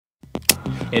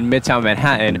In Midtown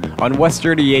Manhattan, on West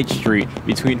 38th Street,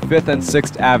 between 5th and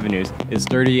 6th Avenues, is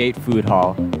 38 Food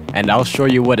Hall. And I'll show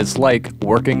you what it's like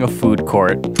working a food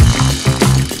court.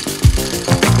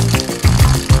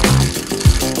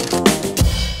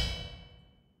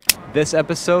 This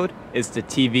episode is the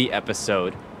TV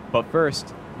episode. But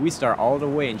first, we start all the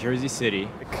way in Jersey City.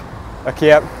 Okay,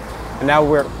 yep. And now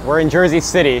we're in Jersey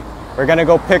City. We're gonna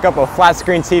go pick up a flat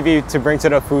screen TV to bring to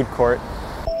the food court.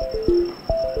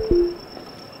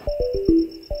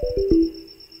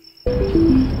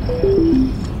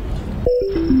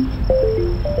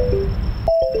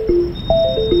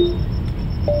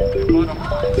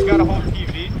 You got a whole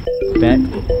TV? Bet.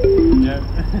 Yeah.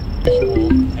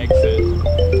 Exit.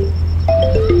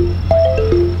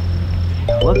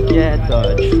 Look at the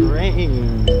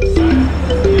trains.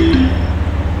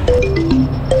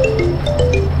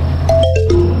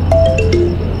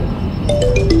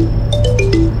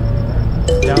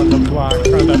 Down the block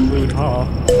from the food hall.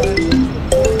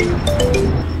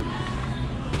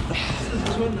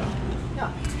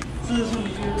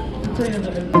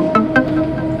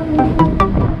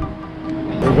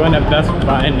 We're going to Best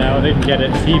Buy now to get a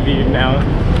TV now.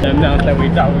 The amount that we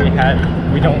thought we had,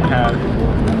 we don't have.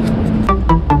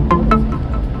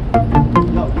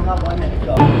 No, you have 1 minute.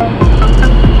 Go.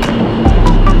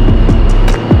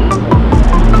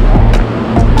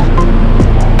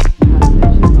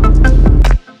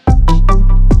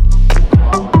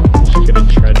 Get a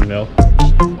treadmill.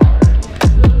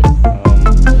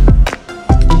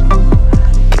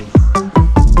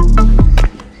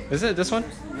 Is it this one?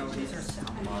 No, these are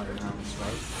smaller amounts,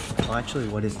 right? Oh, actually,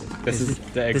 what is it? This is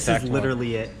the exact This is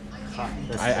literally it.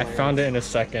 I found it in a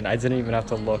second. I didn't even have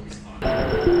to look.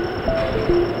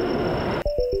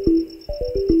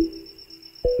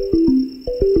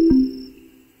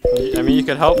 I mean, you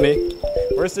could help me.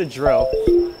 Where's the drill?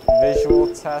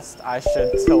 Visual test, I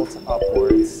should tilt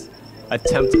upwards.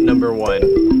 Attempt number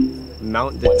 1.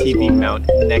 Mount the TV mount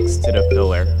next to the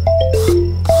pillar.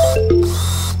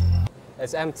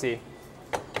 It's empty.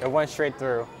 It went straight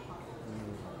through.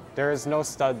 There is no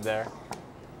stud there.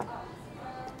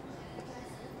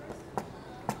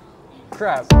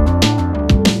 Crap.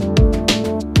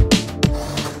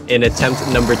 In attempt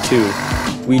number 2,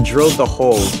 we drilled the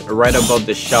holes right above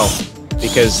the shelf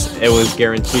because it was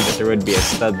guaranteed that there would be a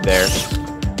stud there.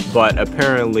 But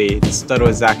apparently the stud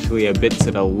was actually a bit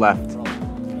to the left,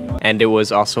 and it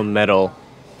was also metal,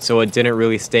 so it didn't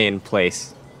really stay in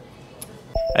place.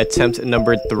 Attempt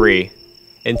number 3,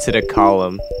 into the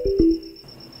column.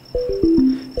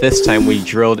 This time we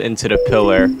drilled into the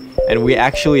pillar, and we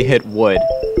actually hit wood,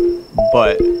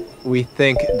 but we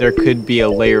think there could be a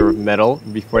layer of metal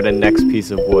before the next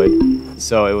piece of wood,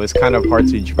 so it was kind of hard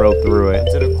to drill through it.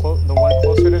 Did the one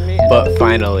closer to me? But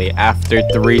finally, after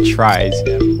 3 tries,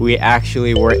 we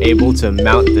actually were able to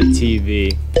mount the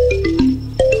TV.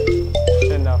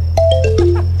 Enough.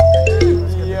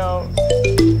 Yo.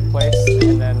 Place,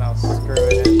 and then I'll screw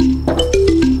it in.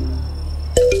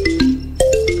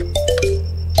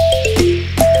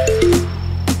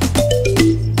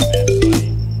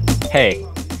 Hey,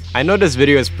 I know this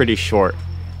video is pretty short,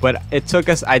 but it took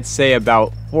us, I'd say,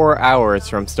 about 4 hours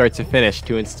from start to finish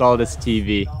to install this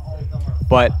TV.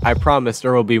 But I promise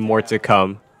there will be more to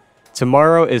come.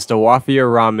 Tomorrow is the Wafia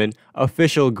Ramen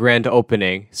official grand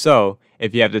opening, so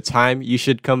if you have the time, you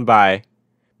should come by.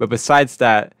 But besides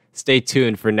that, stay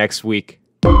tuned for next week.